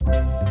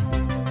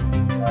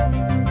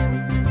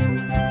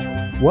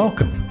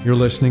Welcome. You're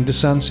listening to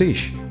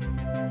Sancit,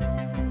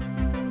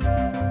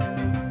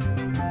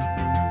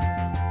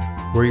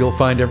 where you'll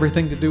find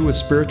everything to do with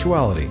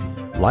spirituality,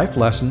 life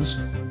lessons,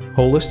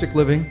 holistic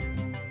living,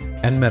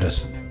 and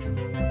medicine.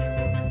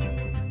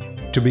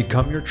 To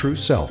become your true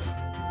self.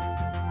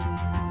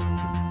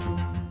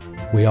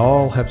 We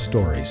all have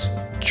stories,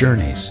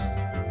 journeys,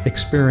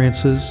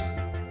 experiences,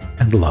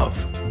 and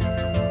love.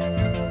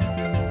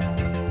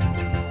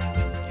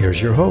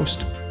 Here's your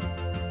host,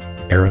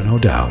 Aaron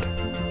O'Dowd.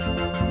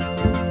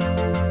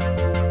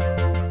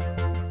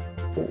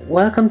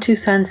 Welcome to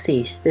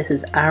Sancit. This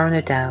is Aaron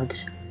O'Dowd.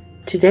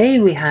 Today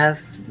we have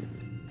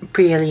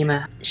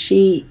Prema.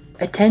 She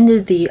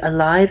attended the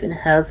Alive in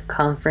Health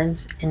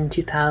conference in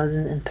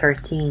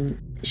 2013.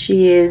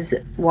 She is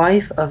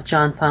wife of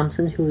John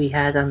Thompson, who we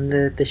had on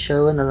the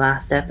show in the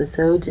last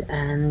episode,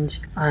 and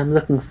I'm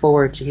looking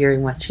forward to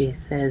hearing what she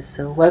says.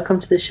 So welcome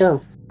to the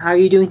show. How are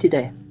you doing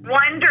today?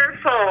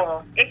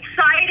 Wonderful.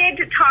 Excited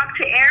to talk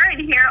to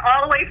Aaron here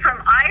all the way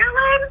from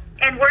Ireland,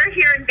 and we're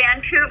here in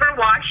Vancouver,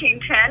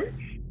 Washington.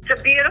 It's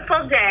a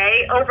beautiful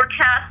day,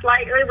 overcast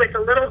lightly with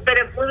a little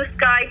bit of blue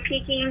sky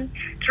peeking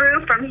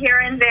through from here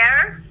and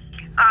there.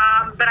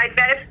 But I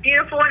bet it's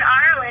beautiful in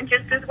Ireland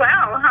just as well,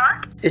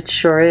 huh? It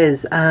sure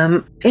is.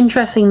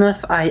 Interesting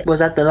enough, I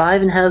was at the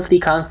Live and Healthy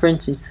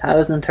conference in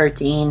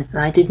 2013, and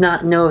I did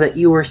not know that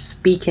you were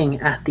speaking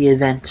at the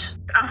event.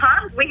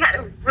 We had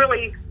a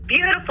really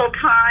beautiful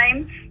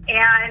time,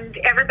 and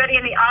everybody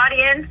in the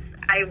audience,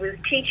 I was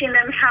teaching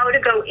them how to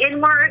go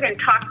inward and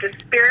talk to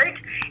Spirit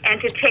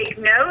and to take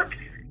notes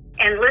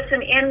and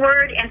listen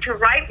inward and to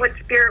write what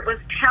Spirit was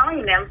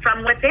telling them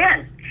from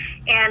within.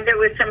 And there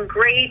was some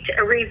great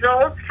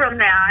results from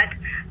that.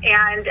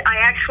 And I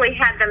actually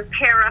had them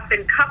pair up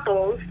in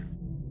couples,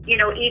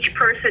 each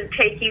person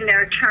taking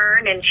their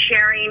turn and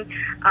sharing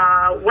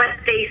what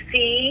they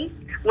see,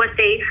 what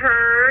they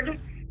heard,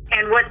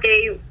 and what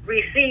they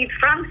received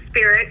from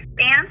Spirit,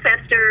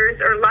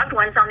 ancestors, or loved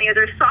ones on the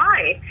other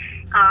side.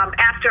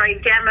 After I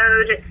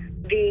demoed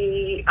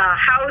the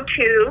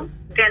how-to,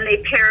 then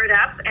they paired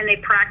up and they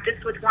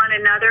practiced with one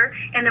another,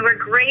 and there were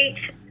great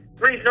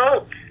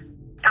results.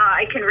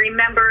 I can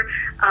remember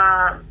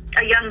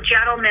a young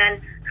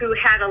gentleman who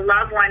had a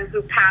loved one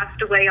who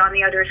passed away on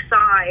the other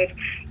side,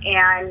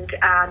 and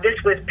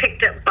this was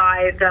picked up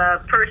by the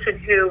person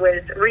who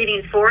was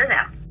reading for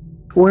them.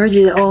 Where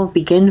did it all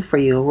begin for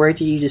you? Where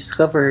did you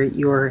discover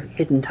your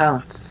hidden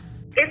talents?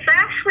 It's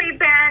actually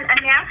been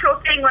a natural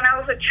thing. When I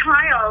was a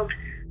child,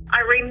 I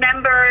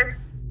remember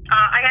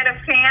I had a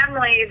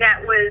family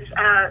that was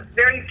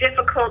very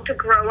difficult to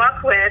grow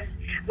up with,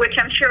 which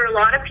I'm sure a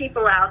lot of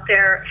people out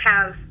there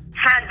have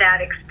had that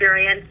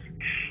experience.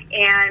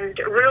 And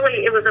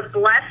really, it was a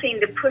blessing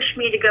to push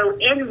me to go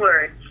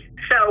inward.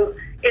 So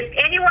if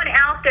anyone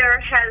out there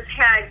has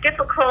had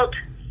difficult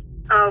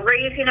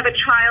raising of a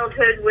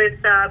childhood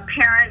with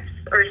parents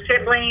or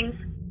siblings,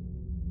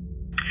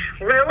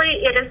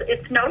 really,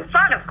 it's no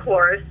fun, of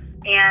course,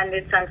 and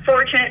it's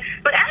unfortunate,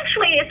 but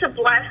actually it's a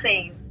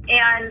blessing.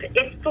 And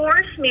it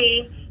forced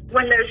me,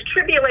 when there's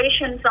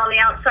tribulations on the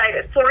outside,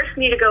 it forced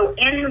me to go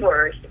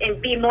inward and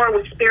be more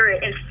with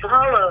Spirit and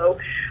follow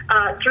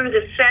through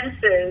the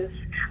senses,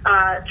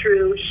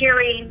 through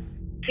hearing,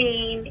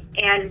 seeing,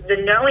 and the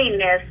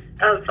knowingness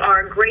of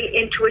our great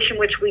intuition,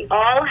 which we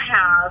all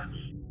have,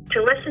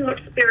 to listen what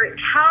Spirit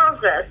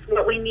tells us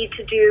what we need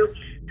to do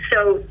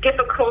so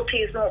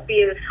difficulties won't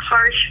be as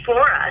harsh for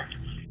us.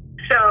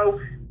 So,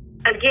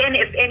 again,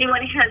 if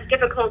anyone has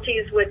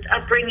difficulties with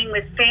upbringing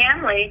with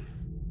family,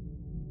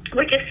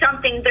 which is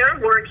something they're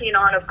working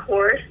on, of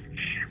course,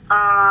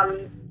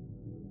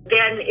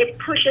 then it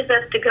pushes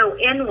us to go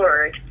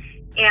inward.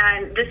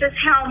 And this is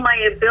how my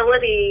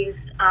abilities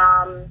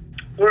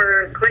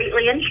were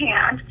greatly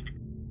enhanced.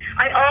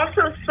 I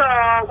also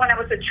saw, when I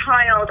was a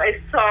child, I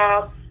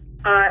saw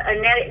a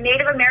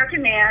Native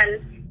American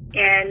man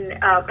in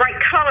bright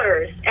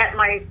colors at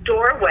my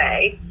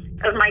doorway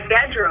of my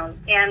bedroom.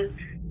 And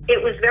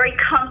it was very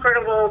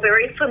comfortable,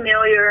 very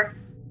familiar,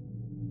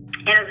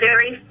 and a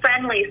very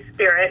friendly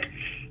spirit.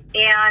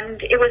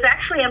 And it was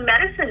actually a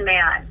medicine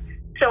man.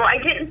 So I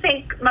didn't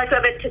think much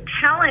of it to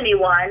tell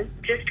anyone,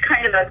 just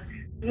kind of a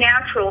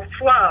natural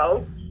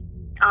flow.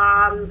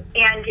 And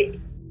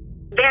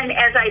then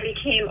as I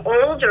became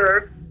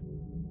older,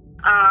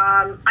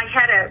 I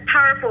had a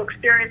powerful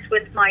experience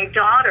with my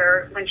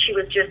daughter when she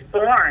was just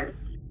born.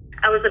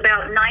 I was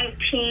about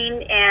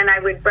 19, and I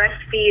would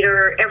breastfeed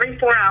her every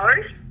 4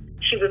 hours.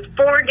 She was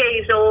 4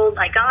 days old.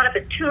 I got up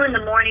at 2 in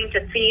the morning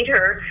to feed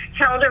her,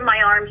 held her in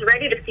my arms,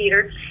 ready to feed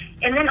her.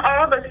 And then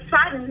all of a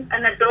sudden,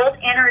 an adult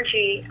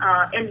energy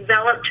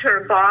enveloped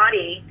her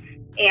body,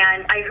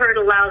 and I heard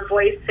a loud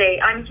voice say,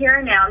 "I'm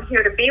here now. I'm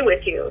here to be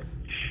with you."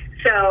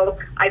 So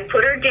I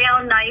put her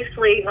down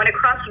nicely, went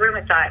across the room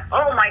and thought,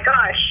 "Oh my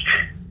gosh,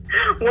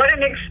 what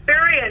an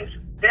experience."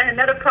 Then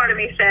another part of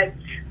me said,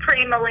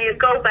 "Prema,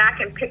 go back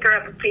and pick her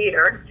up and feed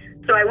her."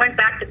 So I went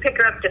back to pick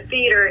her up to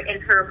feed her,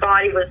 and her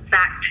body was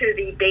back to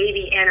the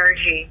baby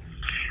energy.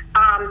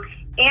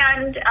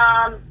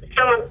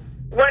 So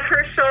what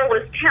her soul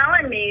was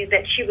telling me,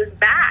 that she was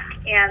back.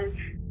 And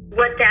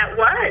what that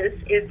was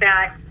is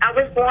that I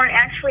was born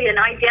actually an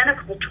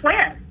identical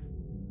twin.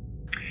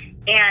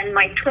 And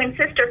my twin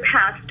sister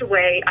passed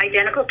away,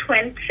 identical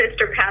twin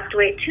sister passed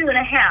away at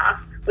 2.5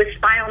 with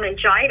spinal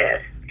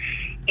meningitis.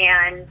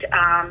 And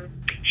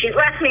she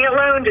left me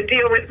alone to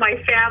deal with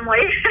my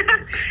family.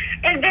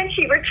 And then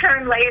she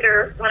returned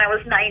later when I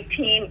was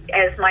 19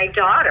 as my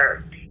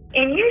daughter.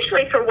 And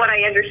usually, for what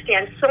I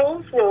understand,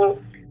 souls will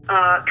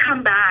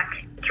come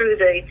back through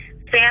the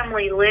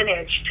family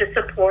lineage to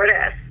support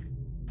us,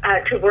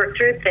 to work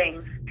through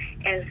things.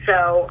 And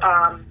so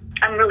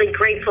I'm really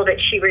grateful that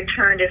she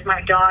returned as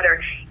my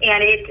daughter.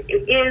 And it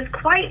is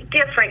quite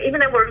different, even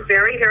though we're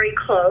very, very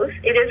close,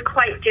 it is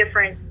quite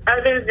different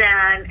other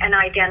than an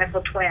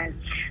identical twin.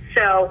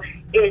 So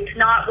it's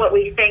not what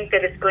we think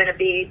that it's going to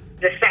be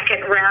the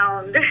second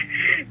round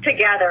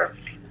together.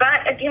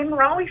 But again,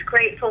 we're always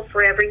grateful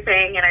for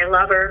everything, and I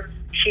love her.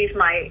 She's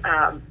my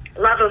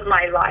love of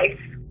my life.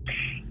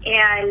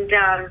 And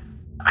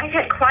I've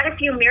had quite a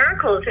few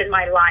miracles in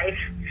my life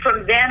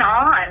from then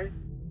on,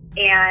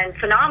 and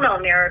phenomenal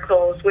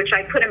miracles, which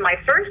I put in my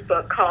first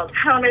book called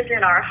Home is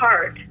in Our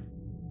Heart.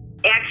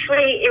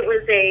 Actually, it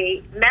was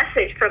a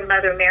message from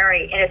Mother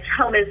Mary, and it's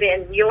Home is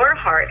in Your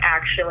Heart,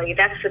 actually.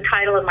 That's the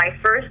title of my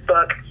first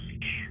book,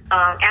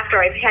 after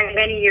I've had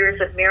many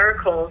years of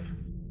miracles.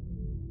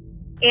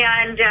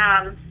 And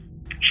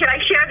should I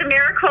share the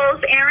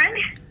miracles, Erin?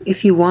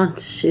 If you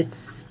want,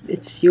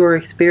 it's your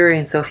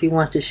experience, so if you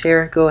want to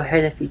share it, go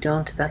ahead. If you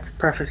don't, that's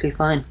perfectly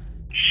fine.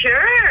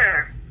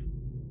 Sure.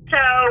 So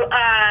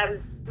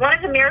one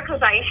of the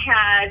miracles I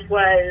had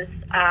was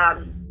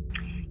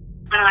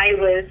I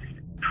was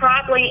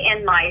probably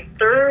in my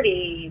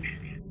 30s.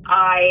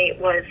 I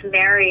was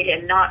married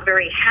and not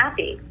very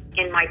happy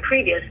in my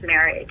previous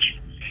marriage.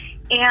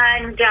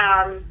 And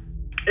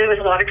there was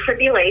a lot of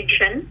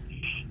tribulation.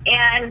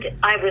 And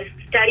I was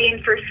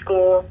studying for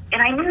school,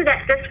 and I knew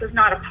that this was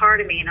not a part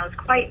of me, and I was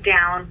quite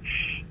down.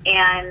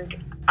 And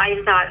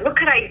I thought, what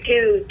could I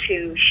do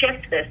to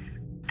shift this?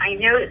 I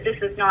know that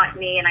this is not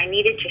me, and I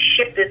needed to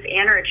shift this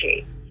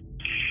energy.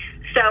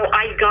 So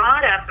I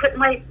got up, put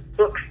my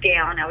books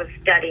down. I was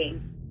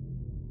studying.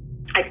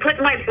 I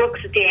put my books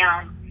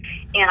down,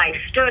 and I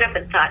stood up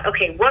and thought,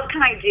 okay, what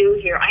can I do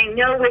here? I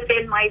know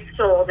within my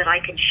soul that I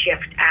can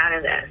shift out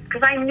of this.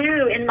 Because I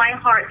knew in my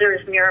heart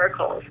there's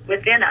miracles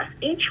within us,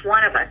 each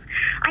one of us.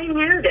 I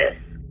knew this.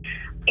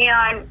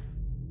 And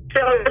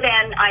so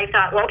then I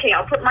thought, well, okay,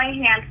 I'll put my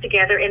hands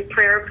together in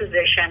prayer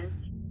position.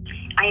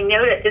 I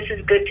know that this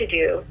is good to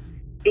do,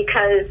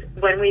 because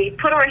when we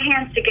put our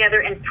hands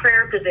together in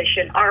prayer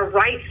position, our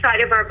right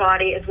side of our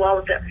body as well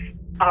as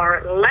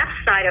our left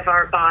side of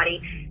our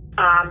body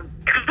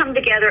come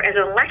together as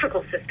an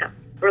electrical system.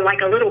 We're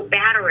like a little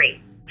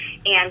battery.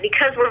 And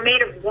because we're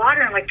made of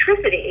water and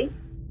electricity,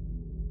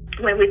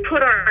 when we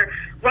put our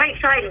right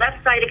side,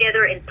 left side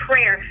together in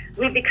prayer,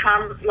 we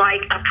become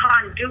like a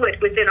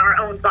conduit within our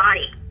own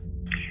body,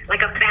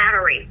 like a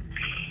battery.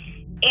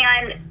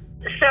 And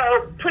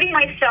so putting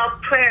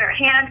myself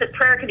hands at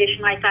prayer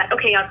condition, I thought,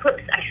 okay,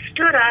 I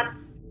stood up,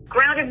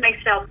 grounded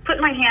myself, put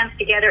my hands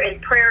together in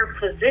prayer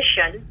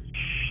position,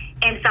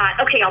 and thought,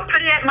 okay, I'll put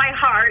it at my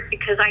heart,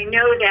 because I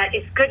know that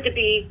it's good to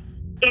be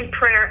in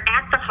prayer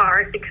at the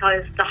heart,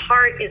 because the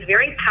heart is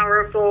very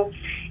powerful.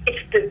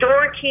 It's the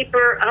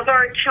doorkeeper of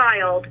our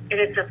child, and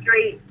it's a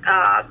very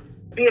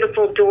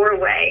beautiful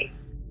doorway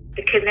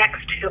that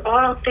connects to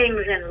all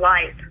things in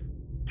life.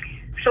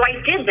 So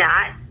I did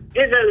that,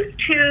 did those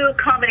two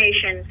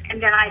combinations, and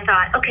then I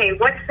thought, okay,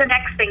 what's the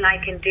next thing I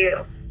can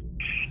do?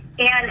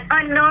 And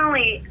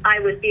unknowingly, I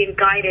was being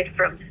guided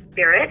from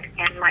Spirit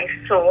and my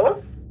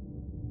soul.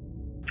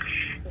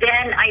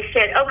 Then I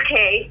said,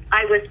 okay,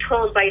 I was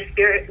told by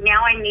Spirit,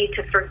 now I need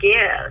to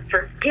forgive.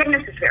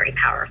 Forgiveness is very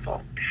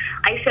powerful.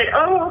 I said,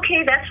 oh,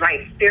 okay, that's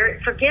right,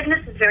 Spirit.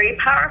 Forgiveness is very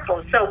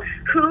powerful. So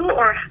who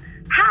or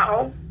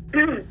how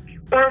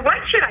or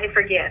what should I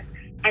forgive?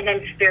 And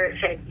then Spirit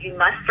said, you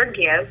must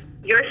forgive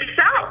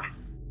yourself.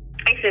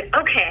 I said,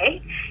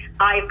 okay,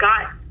 I've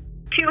got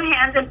two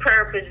hands in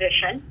prayer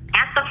position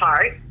at the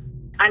heart.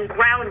 I'm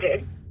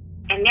grounded.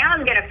 And now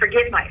I'm going to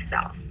forgive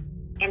myself.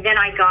 And then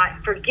I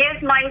got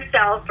forgive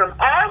myself from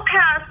all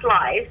past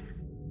lives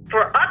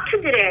for up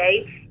to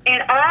today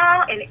and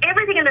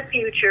everything in the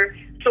future.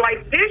 So I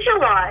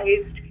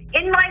visualized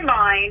in my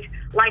mind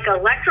like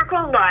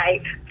electrical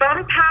light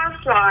from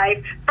past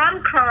life,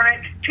 from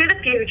current to the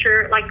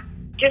future, like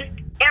just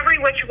every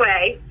which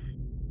way.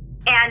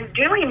 And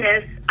doing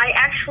this, I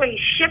actually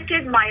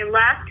shifted my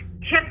left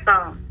hip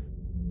bone.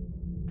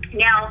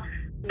 Now,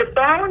 the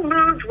bone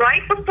moved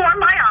right before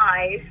my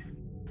eyes,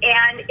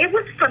 and it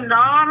was a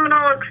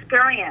phenomenal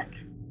experience.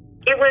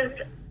 It was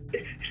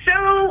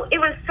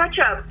such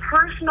a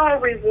personal,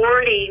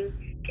 rewarding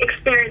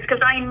experience,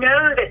 because I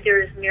know that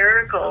there's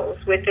miracles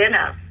within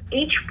us,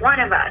 each one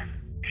of us.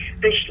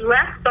 The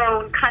left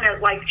bone kind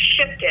of like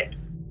shifted.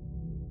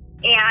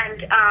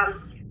 And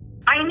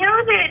I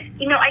know that,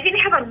 I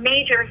didn't have a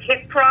major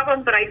hip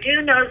problem, but I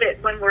do know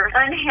that when we're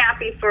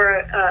unhappy for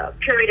a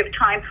period of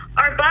time,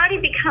 our body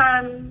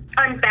becomes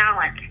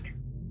unbalanced.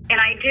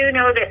 And I do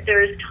know that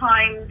there's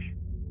times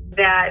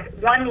that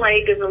one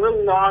leg is a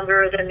little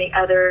longer than the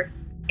other,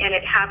 and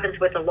it happens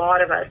with a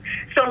lot of us.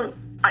 So,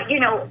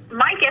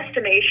 my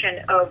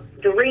guesstimation of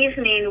the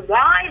reasoning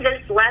why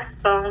this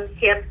left bone,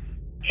 hip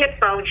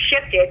bone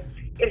shifted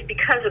is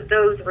because of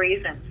those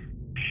reasons.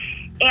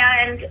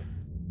 And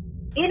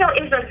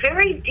it was a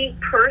very deep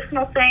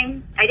personal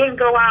thing. I didn't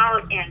go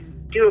out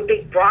and do a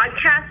big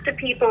broadcast to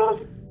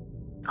people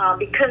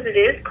because it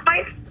is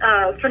quite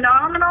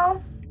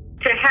phenomenal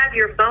to have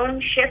your bone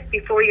shift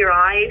before your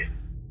eyes.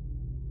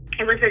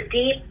 It was a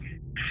deep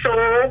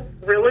soul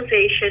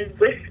realization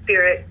with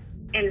Spirit.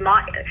 And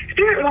my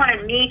Spirit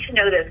wanted me to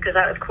know this because,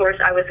 of course,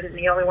 I wasn't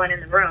the only one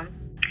in the room.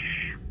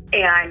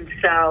 And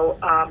so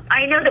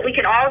I know that we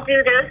can all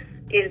do this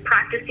in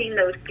practicing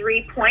those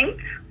 3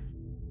 points.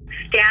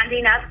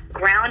 Standing up,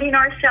 grounding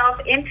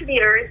ourselves into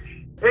the earth,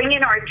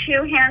 bringing our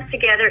 2 hands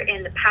together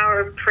in the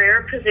power of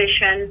prayer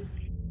position,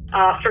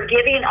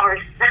 forgiving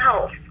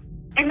ourselves.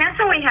 And that's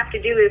all we have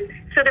to do is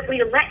so that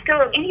we let go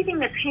of anything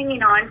that's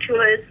hanging on to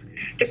us,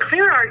 to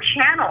clear our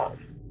channels.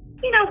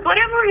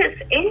 Whatever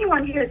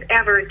anyone has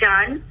ever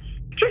done,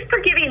 just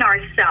forgiving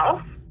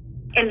ourselselves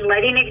and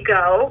letting it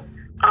go.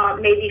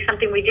 Maybe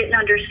something we didn't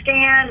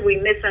understand, we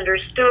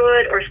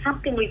misunderstood, or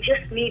something we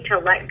just need to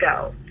let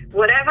go.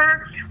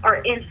 Whatever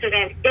our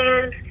incident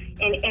is,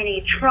 in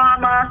any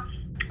trauma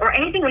or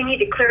anything we need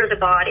to clear the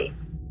body.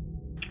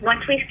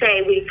 Once we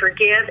say we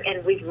forgive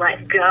and we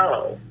let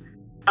go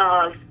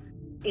of,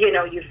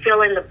 you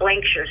fill in the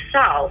blanks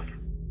yourself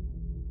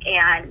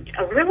and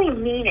really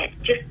mean it.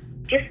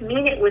 Just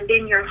mean it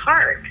within your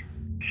heart.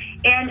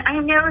 And I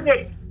know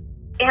that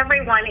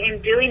everyone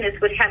in doing this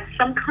would have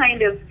some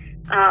kind of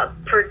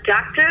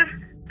productive,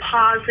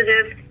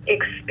 positive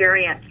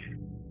experience.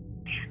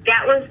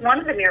 That was one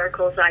of the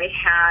miracles I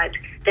had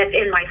that's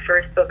in my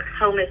first book,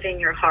 Home is in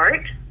Your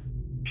Heart.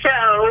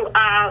 So,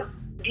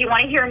 do you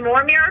want to hear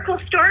more miracle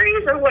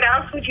stories, or what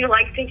else would you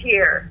like to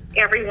hear,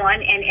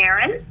 everyone and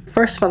Aaron?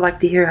 First of all, I'd like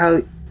to hear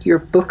how your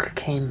book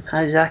came.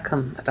 How did that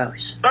come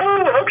about?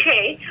 Oh,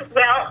 okay.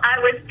 Well, I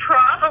was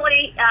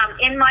probably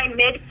in my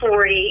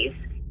mid-40s,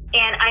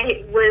 and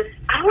I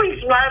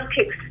always loved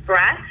to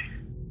express,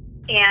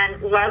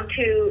 and love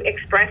to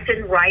express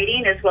in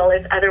writing as well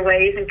as other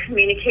ways in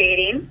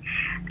communicating.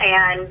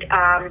 And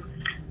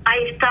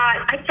I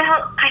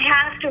felt I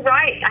have to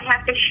write, I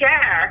have to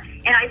share.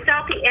 And I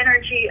felt the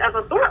energy of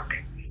a book.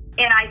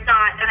 And I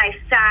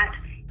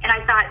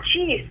thought,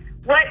 geez,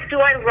 what do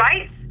I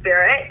write,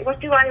 Spirit?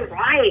 What do I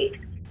write?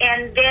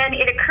 And then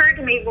it occurred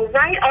to me, well,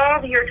 write all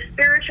of your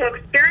spiritual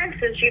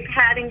experiences you've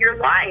had in your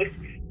life.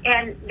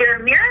 And they're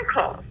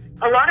miracles.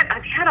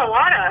 I've had a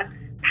lot of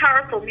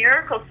powerful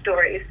miracle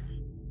stories.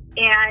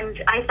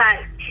 And I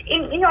thought,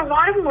 a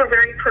lot of them were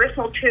very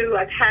personal too.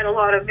 I've had a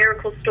lot of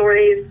miracle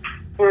stories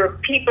where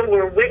people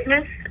were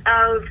witness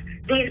of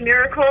these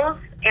miracles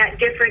at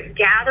different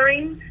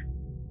gatherings.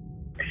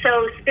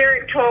 So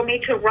Spirit told me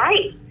to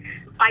write.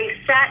 I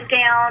sat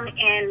down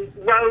and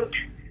wrote,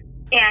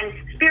 and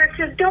Spirit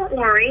says, don't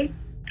worry.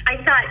 I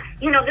thought,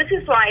 this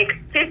is like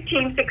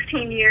 15,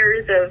 16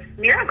 years of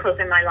miracles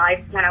in my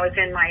life when I was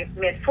in my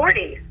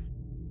mid-40s.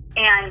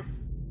 And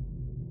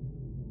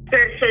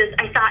Spirit says,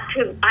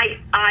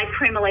 I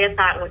Prema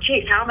thought, well,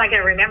 geez, how am I going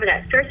to remember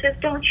that? Spirit says,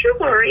 don't you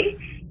worry.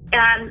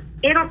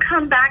 It'll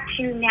come back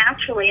to you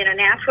naturally in a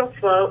natural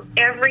flow,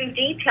 every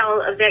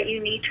detail of that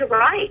you need to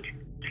write.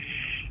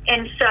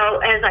 And so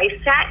as I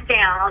sat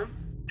down,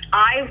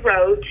 I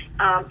wrote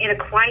in a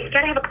quiet, you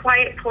got to have a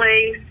quiet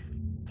place,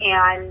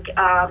 and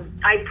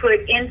I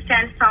put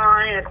incense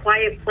on in a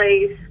quiet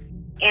place,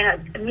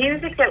 and a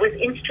music that was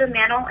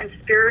instrumental and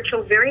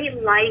spiritual, very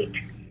light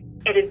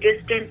at a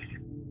distance,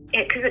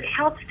 because it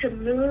helps to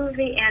move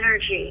the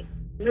energy,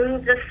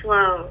 move the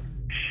flow.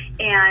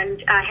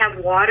 And I have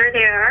water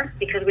there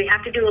because we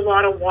have to do a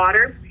lot of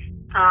water.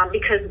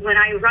 Because when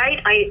I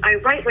write, I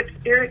write what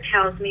Spirit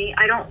tells me.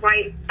 I don't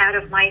write out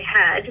of my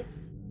head.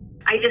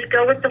 I just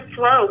go with the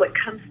flow, what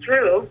comes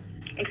through.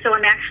 And so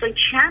I'm actually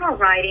channel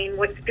writing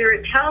what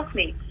Spirit tells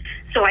me.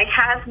 So I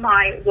have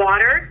my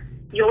water.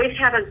 You always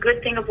have a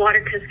good thing of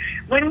water, because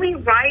when we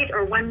write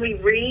or when we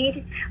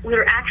read,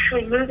 we're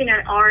actually moving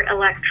our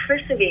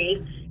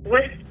electricity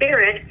with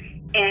Spirit,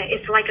 and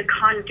it's like a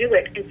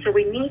conduit. And so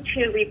we need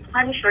to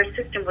replenish our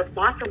system with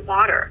lots of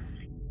water.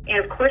 And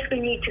of course we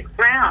need to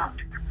ground.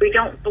 We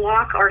don't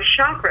block our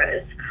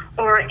chakras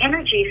or our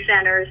energy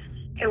centers,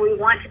 and we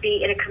want to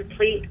be in a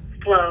complete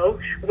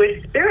flow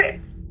with Spirit.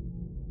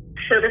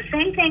 So the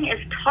same thing as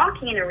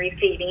talking and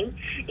receiving.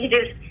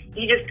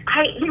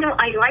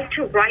 I like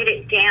to write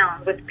it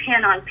down with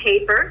pen on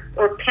paper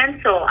or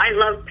pencil. I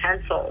love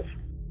pencils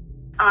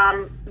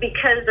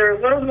because they're a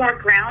little more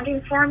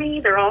grounding for me.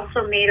 They're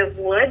also made of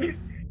wood.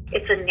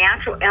 It's a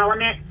natural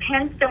element.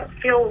 Pens don't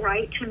feel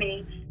right to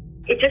me.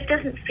 It just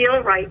doesn't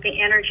feel right,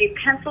 the energy.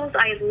 Pencils,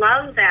 I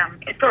love them.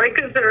 It's like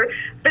because they're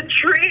the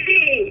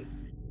tree.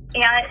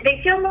 And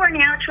they feel more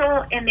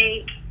natural and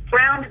they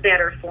ground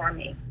better for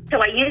me.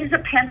 So I use a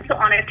pencil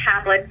on a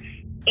tablet,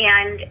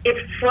 and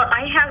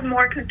I have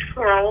more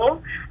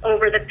control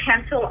over the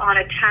pencil on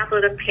a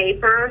tablet of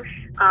paper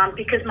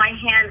because my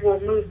hand will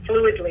move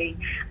fluidly.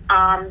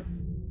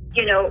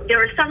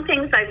 There are some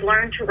things I've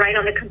learned to write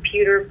on the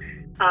computer,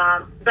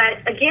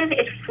 but again,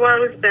 it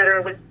flows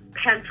better with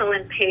pencil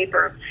and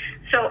paper.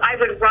 So I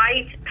would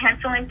write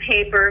pencil and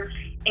paper,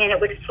 and it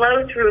would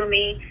flow through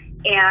me,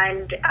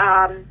 and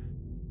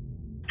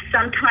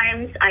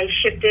sometimes I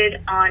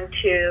shifted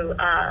onto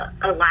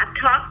a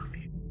laptop.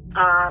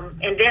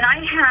 And then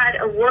I had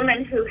a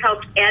woman who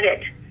helped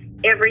edit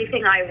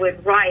everything I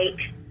would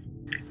write,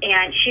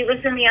 and she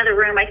was in the other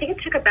room. I think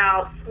it took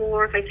about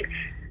 4 or 5, 6.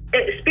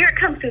 Spirit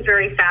comes through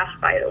very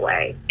fast, by the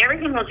way.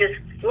 Everything will just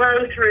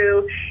flow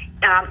through.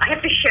 I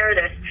have to share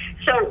this.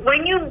 So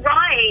when you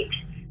write,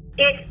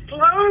 it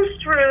flows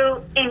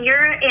through, and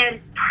you're in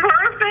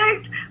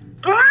perfect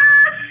bliss.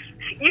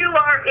 You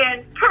are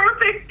in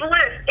perfect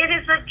bliss. It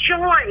is a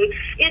joy.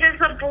 It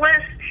is a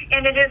bliss,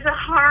 and it is a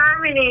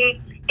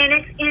harmony. And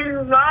it's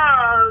in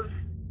love.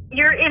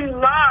 You're in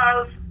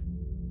love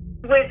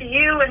with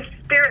you and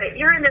Spirit.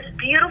 You're in this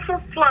beautiful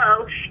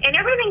flow, and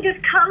everything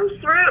just comes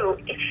through.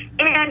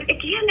 And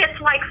again, it's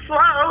like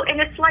flow,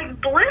 and it's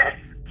like bliss.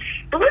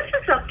 Bliss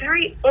is a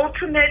very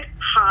ultimate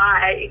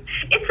high.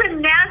 It's a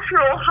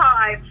natural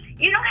high.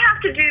 You don't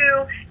have to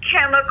do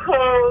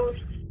chemicals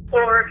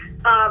or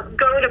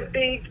go to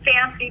big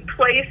fancy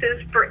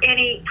places for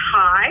any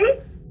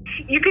high.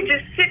 You could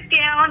just sit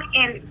down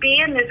and be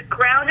in this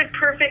grounded,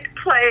 perfect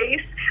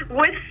place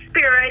with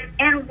Spirit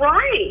and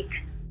write.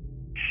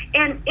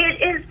 And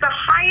it is the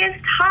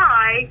highest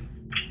high,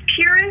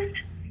 purest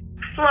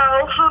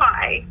flow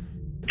high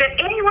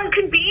that anyone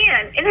can be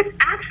in. And it's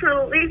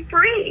absolutely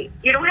free.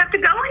 You don't have to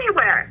go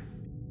anywhere.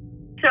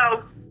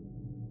 So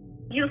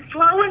you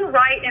flow and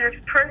write in this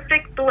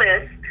perfect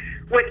bliss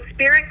where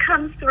Spirit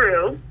comes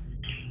through,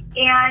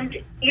 and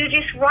you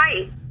just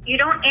write. You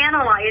don't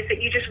analyze it.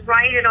 You just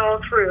write it all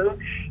through.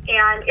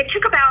 And it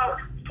took about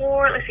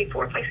 4, 5,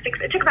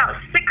 6. It took about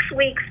 6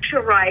 weeks to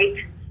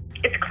write.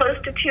 It's close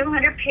to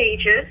 200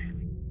 pages.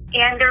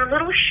 And they're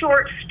little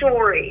short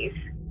stories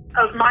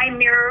of my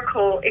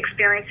miracle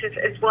experiences,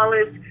 as well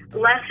as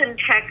lesson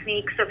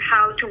techniques of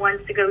how to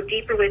go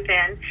deeper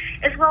within,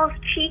 as well as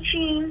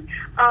teaching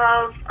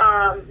of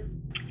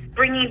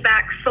bringing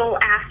back soul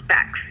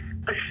aspects,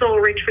 a soul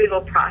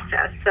retrieval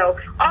process. So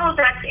all of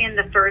that's in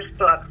the first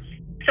book.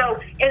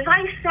 So as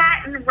I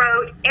sat and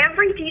wrote,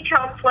 every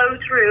detail flowed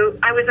through.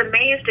 I was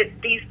amazed at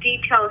these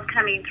details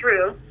coming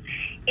through.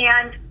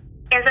 And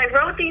as I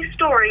wrote these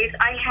stories,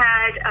 I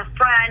had a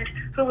friend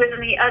who was in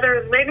the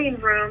other living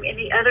room, in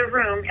the other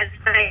room, as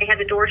I had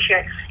the door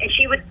shut, and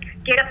she would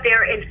get up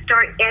there and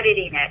start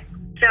editing it.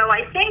 So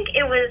I think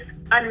it was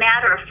a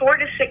matter of 4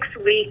 to 6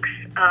 weeks,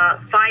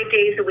 5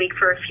 days a week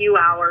for a few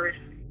hours.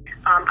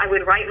 I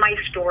would write my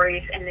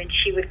stories, and then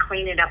she would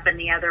clean it up in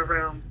the other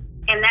room.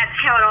 And that's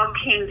how it all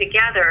came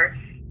together.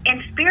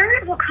 And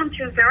Spirit will come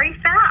through very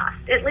fast.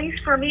 At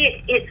least for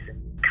me, it's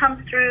come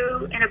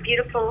through in a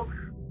beautiful,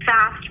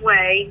 fast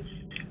way.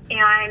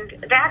 And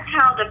that's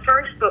how the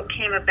first book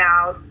came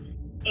about.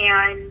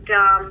 And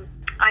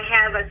I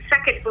have a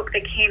second book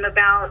that came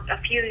about a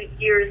few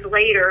years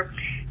later,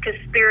 because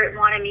Spirit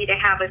wanted me to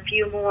have a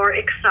few more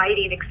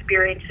exciting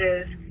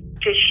experiences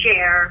to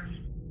share.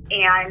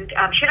 And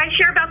should I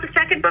share about the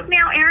second book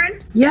now,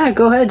 Erin? Yeah,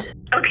 go ahead.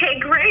 Okay,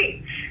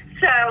 great.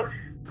 So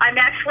I'm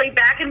actually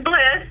back in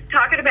bliss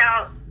talking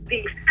about the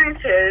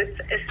experiences.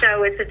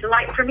 So it's a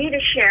delight for me to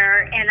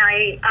share. And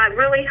I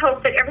really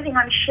hope that everything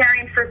I'm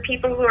sharing for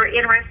people who are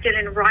interested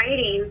in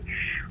writing,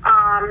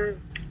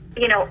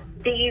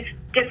 these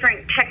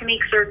different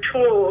techniques or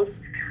tools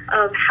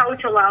of how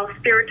to allow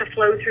Spirit to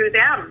flow through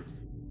them.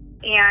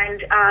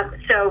 And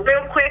so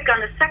real quick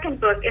on the second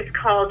book, it's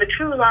called The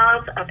True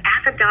Love of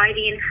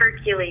Aphrodite and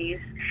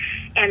Hercules,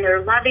 and they're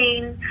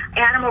loving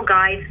animal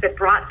guides that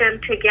brought them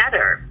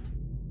together.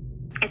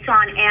 It's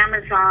on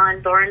Amazon,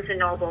 Barnes &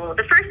 Noble.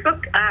 The first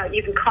book,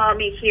 you can call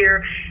me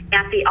here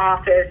at the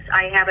office.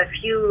 I have a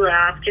few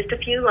left, just a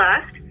few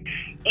left.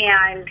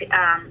 And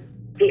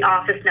the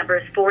office number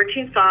is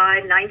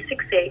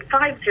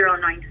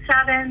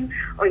 425-968-5097,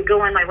 or you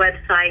go on my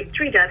website,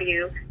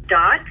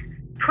 www.prema,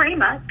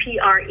 Prema,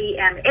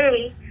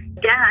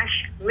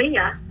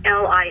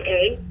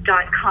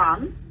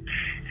 -Lia.com.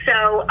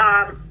 So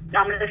I'm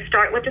going to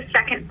start with the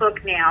second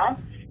book now.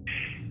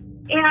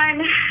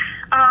 And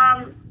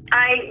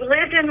I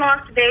lived in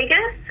Las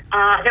Vegas.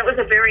 That was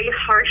a very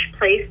harsh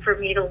place for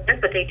me to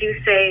live, but they do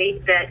say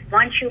that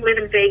once you live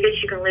in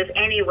Vegas, you can live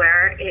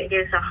anywhere. It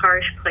is a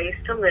harsh place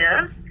to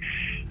live,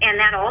 and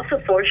that also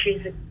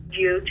forces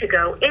you to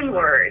go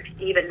inward,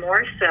 even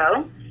more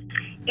so.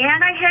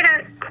 And I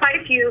had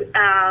quite a few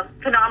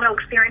phenomenal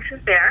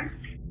experiences there.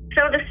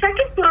 So the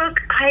second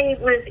book, I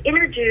was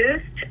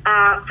introduced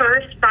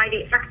first by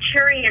the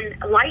Arcturian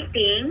light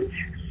beings,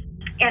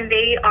 and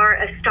they are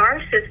a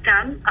star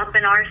system up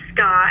in our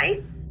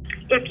sky.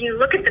 If you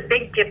look at the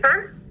Big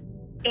Dipper,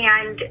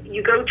 and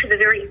you go to the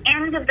very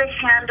end of the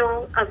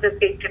handle of the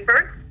Big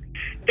Dipper.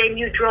 Then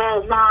you draw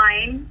a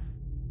line,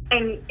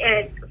 and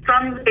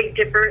from the Big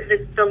Dipper,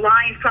 the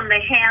line from the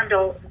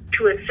handle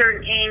to a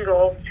certain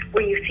angle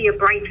where you see a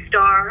bright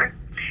star.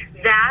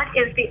 That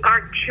is the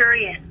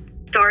Arcturian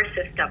star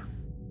system.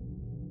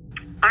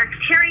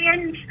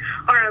 Arcturians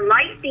are a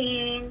light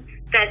being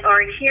that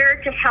are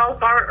here to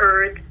help our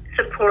Earth,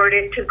 support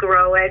it, to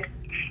grow it,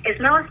 as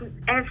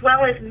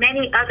well as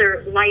many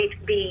other light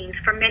beings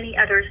from many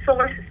other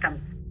solar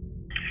systems.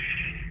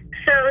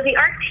 So the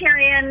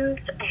Arcturians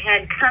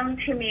had come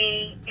to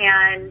me,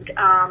 and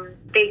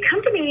they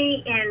come to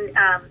me in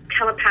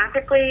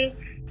telepathically,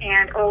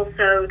 and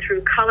also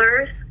through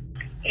colors,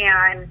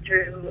 and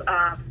through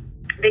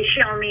they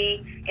show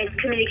me in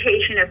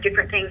communication of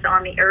different things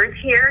on the Earth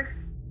here.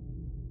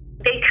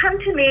 They come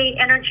to me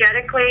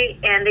energetically,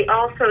 and they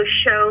also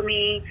show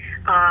me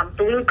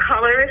blue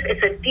colors.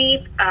 It's a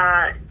deep,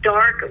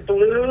 dark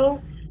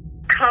blue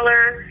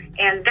color,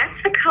 and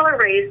that's the color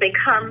rays they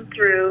come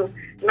through,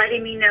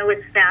 letting me know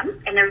it's them,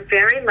 and they're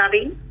very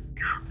loving.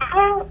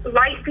 All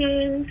light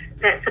beings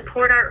that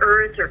support our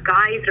Earth, or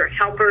guides, or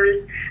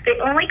helpers, they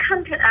only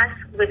come to us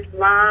with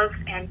love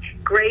and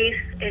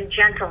grace and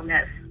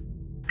gentleness.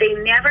 They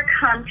never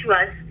come to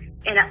us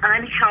in an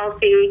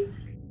unhealthy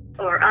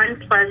or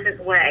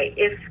unpleasant way.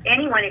 If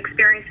anyone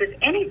experiences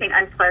anything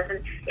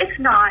unpleasant, it's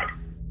not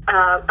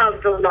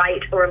of the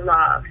light or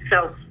love.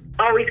 So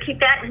always keep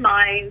that in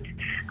mind.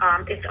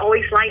 It's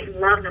always light and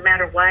love no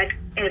matter what.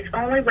 And it's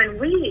only when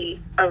we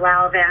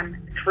allow them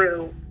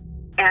through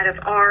out of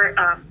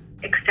our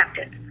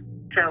acceptance.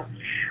 So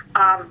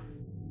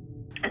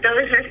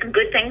those are some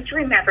good things to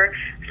remember.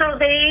 So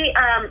they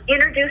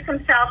introduced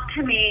themselves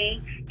to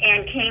me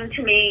and came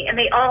to me, and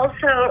they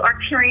also,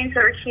 Arcturians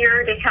are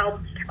here to help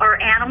our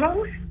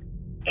animals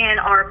and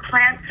our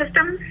plant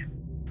systems.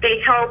 They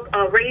help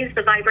raise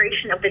the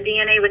vibration of the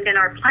DNA within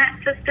our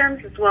plant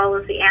systems as well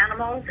as the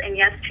animals. And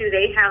yes, too,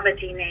 they have a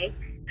DNA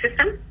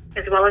system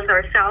as well as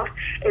ourselves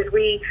as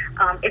we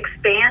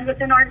expand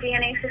within our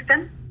DNA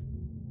system.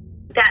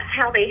 That's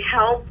how they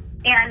help.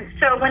 And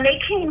so when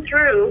they came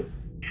through,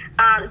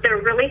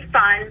 they're really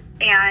fun,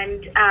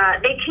 and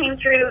they came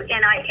through,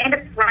 and I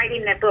ended up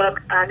writing the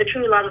book, The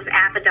True Love of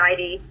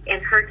Aphrodite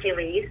and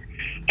Hercules.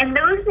 And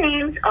those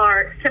names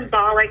are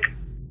symbolic,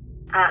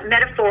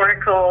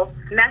 metaphorical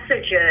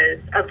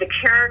messages of the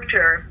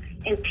character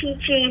in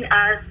teaching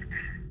us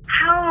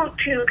how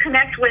to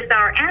connect with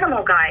our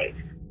animal guides.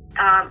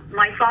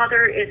 My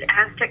father is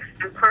Aztec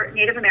and part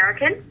Native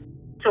American,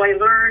 so I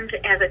learned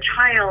as a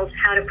child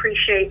how to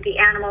appreciate the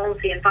animals,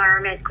 the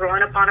environment,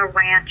 growing up on a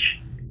ranch,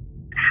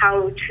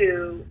 how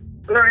to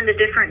learn the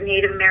different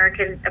Native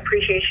American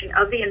appreciation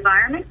of the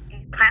environment,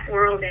 plant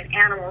world, and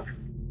animals.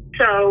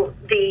 So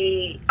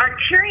the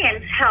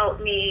Arcturians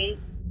helped me,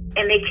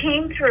 and they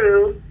came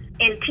through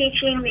in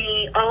teaching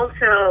me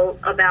also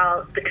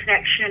about the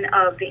connection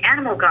of the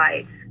animal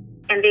guides.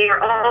 And they are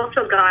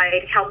also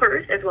guide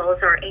helpers as well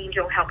as our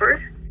angel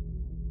helpers.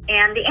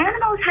 And the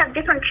animals have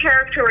different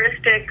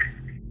characteristics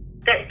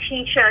that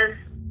teach us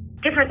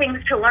different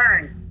things to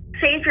learn.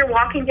 Say if you're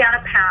walking down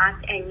a path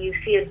and you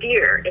see a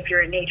deer, if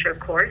you're in nature, of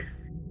course,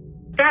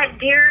 that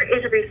deer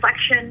is a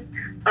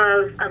reflection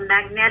of a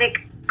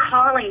magnetic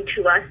calling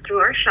to us through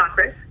our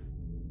chakras.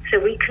 So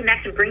we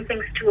connect and bring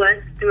things to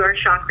us through our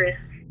chakras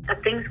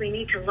of things we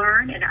need to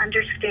learn and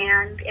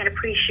understand and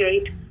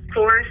appreciate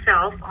for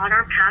ourselves on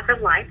our path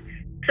of life.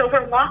 So if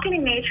we're walking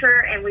in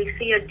nature and we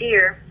see a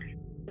deer,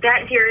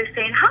 that deer is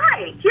saying,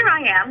 "Hi, here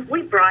I am.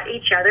 We brought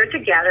each other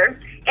together,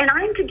 and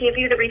I'm to give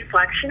you the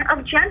reflection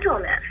of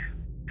gentleness."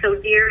 So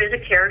deer is a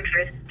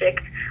characteristic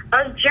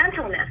of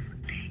gentleness.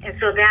 And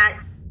so that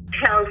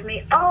tells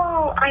me,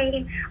 oh,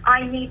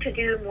 I need to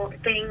do more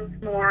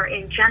things more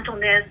in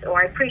gentleness,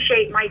 or I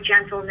appreciate my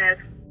gentleness.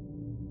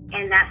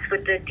 And that's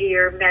what the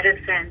deer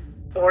medicine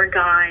or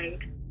guide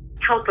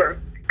helper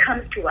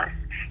comes to us.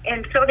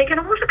 And so they can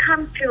also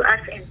come to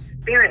us in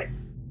spirit.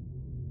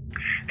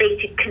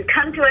 They can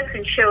come to us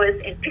and show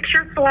us in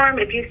picture form.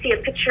 If you see a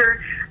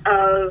picture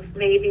of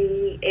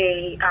maybe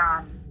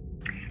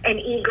an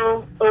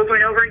eagle over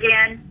and over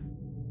again,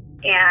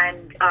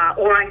 and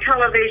or on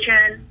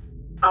television,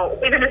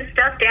 even a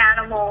stuffed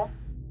animal,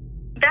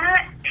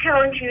 that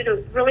tells you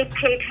to really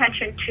pay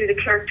attention to the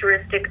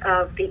characteristic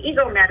of the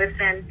eagle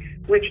medicine,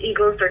 which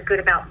eagles are good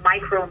about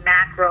micro,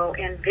 macro,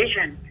 and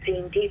vision,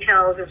 seeing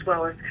details as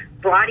well as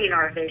broadening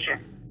our vision.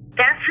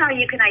 That's how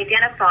you can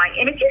identify.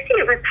 And if you see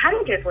it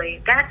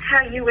repetitively, that's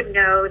how you would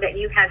know that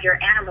you have your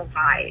animal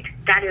guide.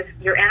 That is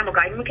your animal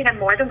guide. And we can have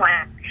more than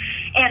one.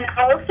 And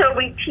also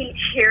we teach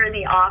here in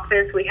the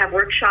office. We have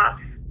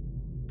workshops.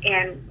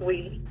 And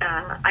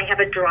I have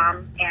a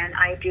drum, and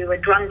I do a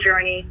drum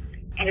journey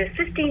and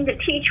assisting to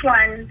teach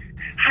ones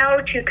how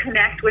to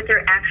connect with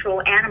their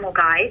actual animal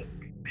guide.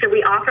 So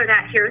we offer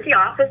that here at the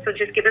office, so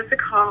just give us a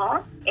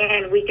call,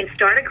 and we can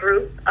start a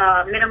group,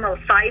 minimum of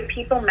 5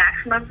 people,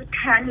 maximum of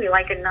 10. We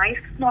like a nice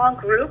small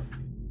group,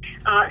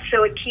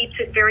 so it keeps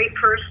it very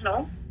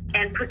personal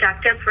and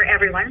productive for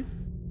everyone.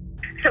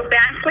 So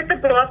back with the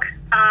book,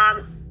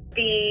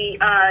 the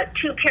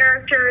two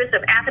characters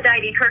of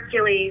Aphrodite and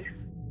Hercules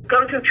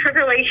go through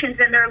tribulations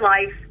in their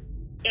life,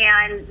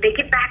 and they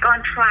get back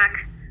on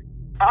track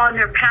on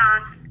their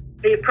path,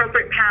 the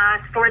appropriate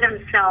path for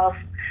themselves,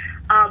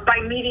 by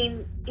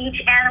meeting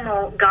each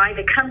animal guide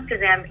that comes to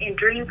them in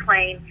dream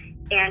plane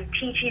and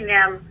teaching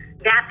them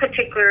that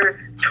particular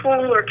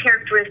tool or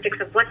characteristics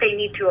of what they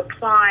need to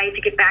apply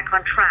to get back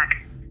on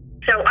track.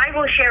 So I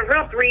will share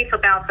real brief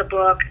about the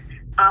book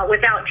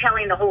without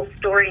telling the whole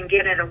story and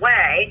giving it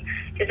away,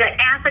 is that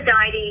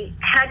Aphrodite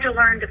had to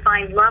learn to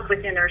find love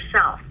within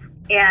herself,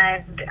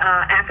 and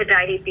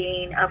Aphrodite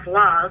being of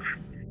love.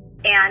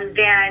 And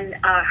then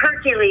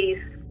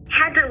Hercules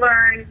had to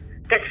learn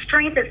that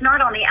strength is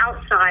not on the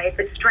outside,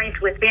 but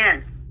strength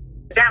within.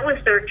 That was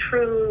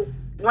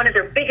one of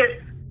their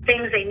biggest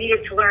things they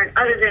needed to learn,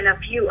 other than a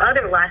few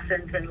other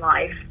lessons in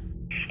life.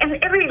 And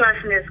every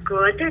lesson is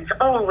good. It's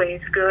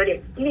always good.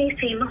 It may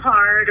seem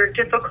hard or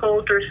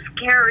difficult or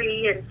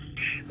scary, and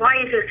why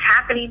is this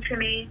happening to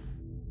me?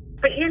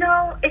 But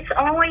it's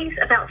always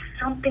about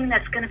something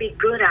that's going to be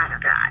good out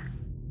of that.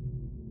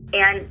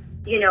 And,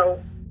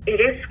 it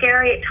is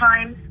scary at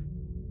times,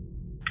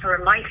 or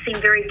it might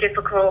seem very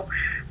difficult,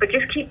 but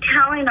just keep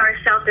telling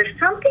ourselves there's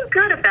something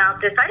good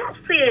about this. I don't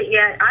see it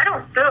yet. I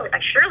don't feel it. I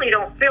surely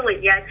don't feel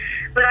it yet,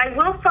 but I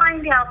will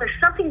find out there's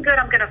something good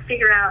I'm going to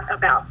figure out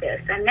about this.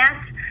 And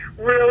that's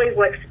really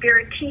what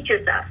Spirit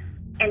teaches us.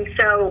 And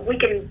so we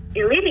can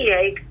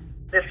alleviate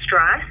the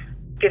stress,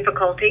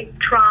 difficulty,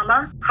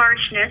 trauma,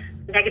 harshness,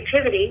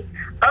 negativity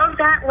of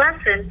that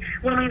lesson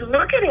when we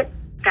look at it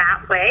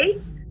that way,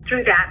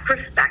 through that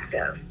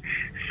perspective.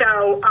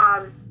 So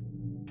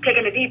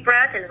taking a deep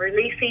breath and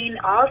releasing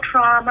all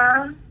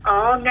trauma,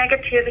 all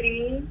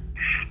negativity,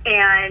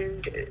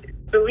 and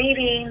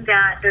believing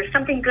that there's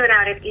something good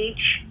out of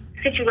each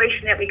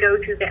situation that we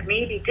go through that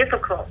may be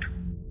difficult.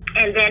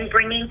 And then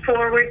bringing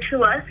forward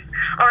to us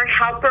our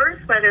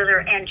helpers, whether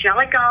they're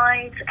angelic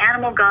guides,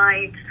 animal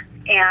guides,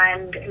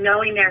 and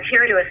knowing they're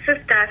here to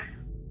assist us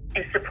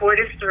and support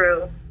us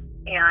through.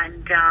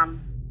 And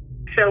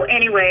so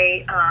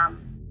anyway,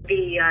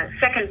 the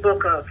second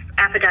book of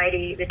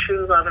Aphrodite, The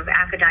True Love of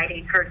Aphrodite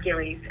and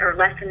Hercules, are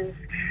lessons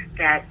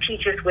that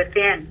teach us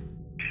within.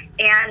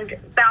 And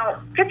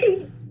about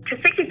 50 to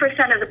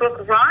 60% of the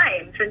book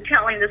rhymes in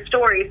telling the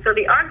story. So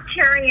the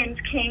Arcturians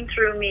came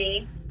through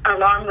me,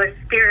 along with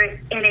Spirit,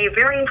 in a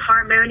very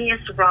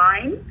harmonious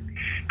rhyme,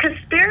 because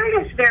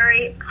Spirit is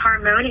very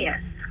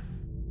harmonious.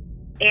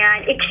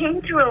 And it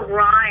came through a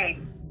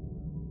rhyme.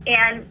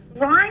 And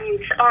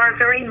rhymes are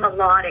very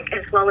melodic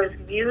as well as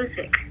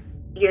music.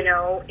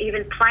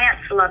 Even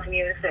plants love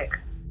music,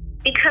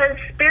 because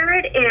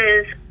Spirit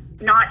is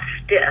not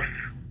stiff.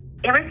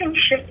 Everything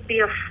should be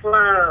a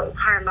flow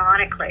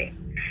harmonically.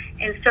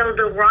 And so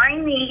the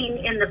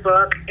rhyming in the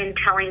book and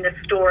telling the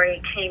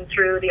story came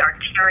through the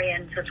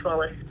Arcturians as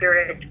well as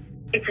Spirit.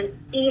 It's an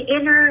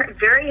inner,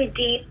 very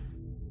deep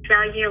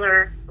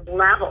cellular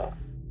level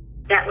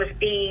that was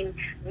being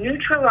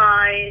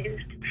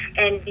neutralized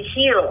and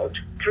healed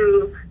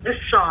through the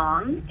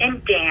song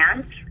and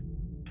dance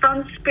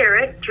from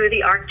Spirit through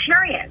the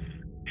Arcturians.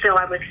 So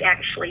I was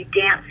actually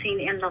dancing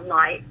in the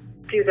light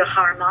through the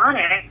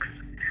harmonics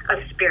of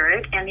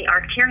Spirit and the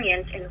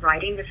Arcturians in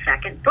writing the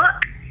second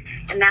book.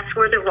 And that's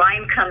where the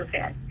rhyme comes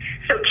in.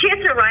 So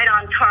kids are right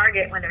on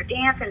target when they're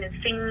dancing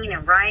and singing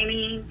and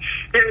rhyming.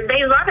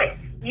 They love it.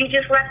 You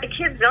just let the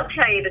kids, they'll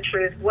tell you the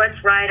truth,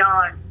 what's right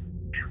on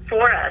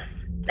for us.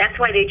 That's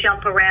why they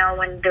jump around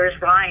when there's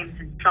rhymes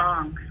and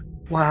songs.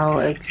 Wow,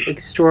 it's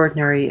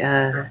extraordinary.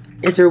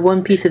 Is there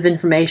one piece of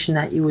information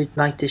that you would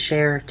like to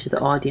share to the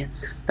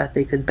audience that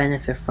they could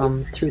benefit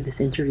from through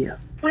this interview?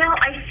 Well,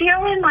 I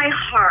feel in my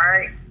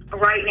heart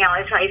right now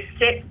as I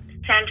sit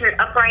centered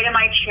upright in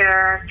my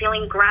chair,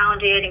 feeling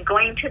grounded and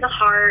going to the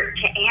heart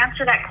to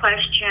answer that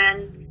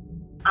question,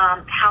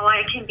 how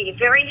I can be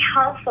very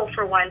helpful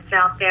for ones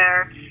out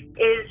there,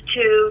 is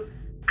to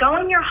go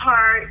in your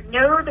heart,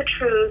 know the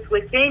truth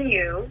within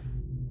you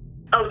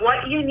of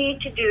what you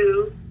need to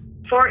do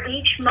for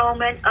each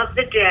moment of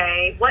the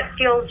day, what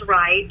feels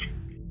right.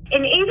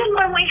 And even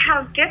when we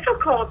have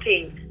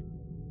difficulties,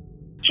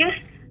 just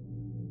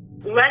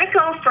let it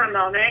go for a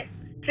moment,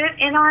 sit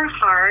in our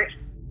heart.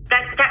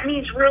 That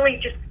means really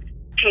just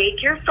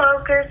take your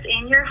focus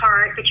in your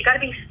heart, but you got to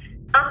be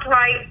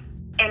upright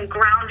and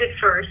grounded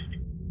first.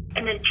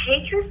 And then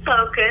take your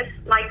focus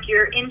like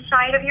you're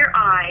inside of your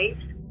eyes,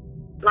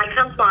 like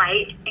the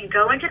light, and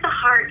go into the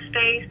heart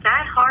space,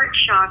 that heart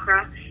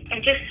chakra,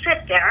 and just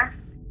sit there.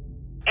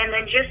 And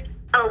then just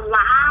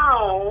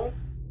allow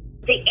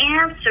the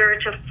answer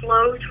to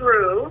flow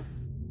through.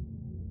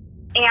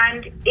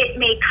 And it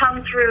may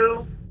come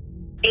through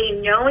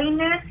a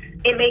knowingness.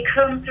 It may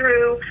come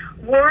through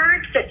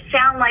words that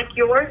sound like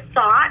your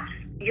thoughts,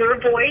 your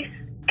voice,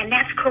 and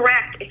that's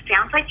correct. It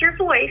sounds like your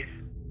voice.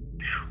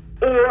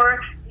 Or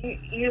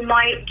you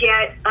might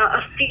get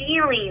a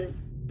feeling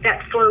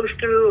that flows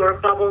through or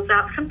bubbles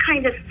up, some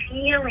kind of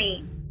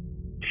feeling.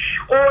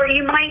 Or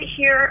you might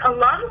hear a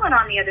loved one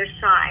on the other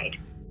side.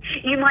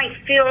 You might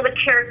feel the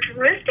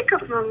characteristic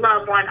of the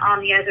loved one on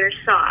the other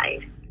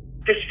side,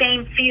 the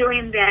same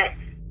feeling that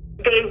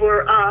they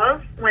were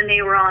of when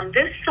they were on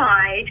this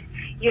side,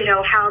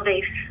 how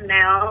they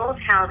smelled,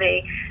 how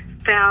they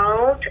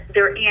felt,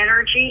 their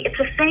energy. It's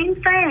the same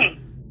thing.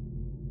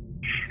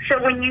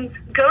 So when you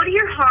go to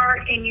your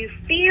heart and you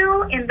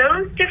feel in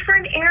those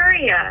different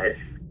areas,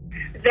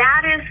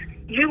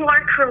 you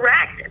are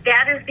correct.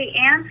 That is the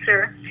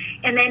answer.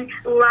 And then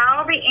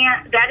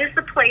that is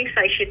the place,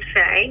 I should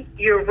say.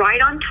 You're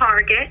right on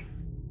target.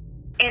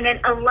 And then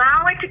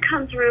allow it to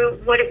come through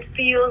what it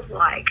feels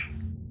like,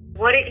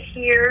 what it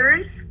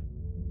hears,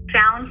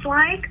 sounds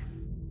like.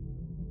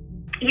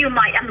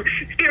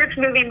 Spirit's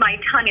moving my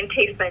tongue and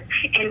taste buds.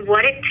 And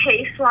what it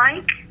tastes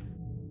like.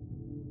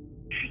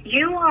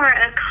 You are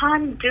a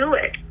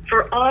conduit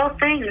for all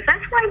things.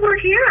 That's why we're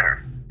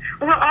here.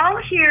 We're all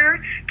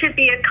here to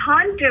be a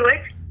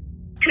conduit,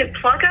 to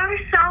plug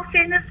ourselves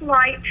in this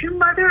light to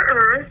Mother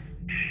Earth,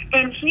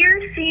 and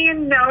hear, see,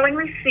 and know, and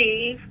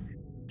receive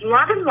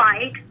love and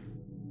light,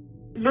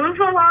 move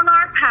along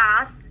our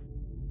path,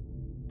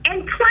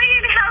 and play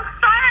and have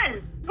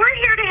fun. We're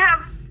here to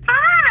have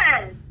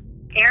fun.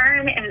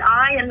 Aaron and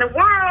I and the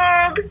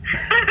world.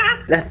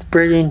 That's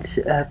brilliant,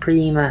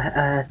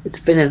 Prema. It's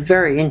been a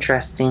very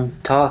interesting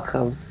talk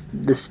of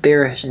the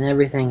spirit and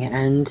everything,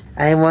 and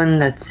anyone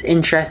that's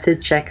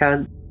interested, check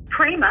out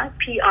Prema,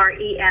 Prema,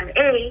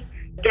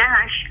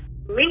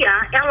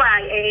 Leah,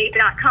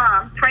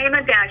 LIA.com,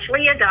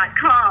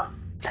 Prema-Leah.com.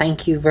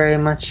 Thank you very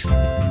much.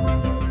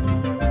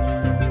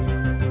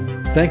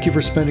 Thank you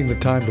for spending the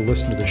time to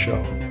listen to the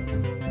show.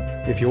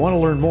 If you want to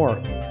learn more,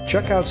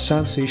 check out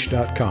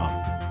Sancit.com.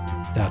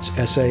 That's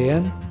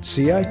SANCIT.com.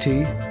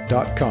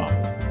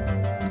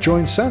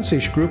 Join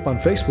Sancit Group on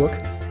Facebook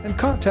and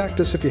contact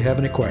us if you have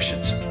any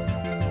questions.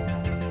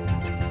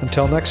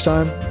 Until next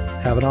time,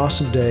 have an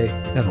awesome day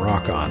and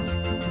rock on.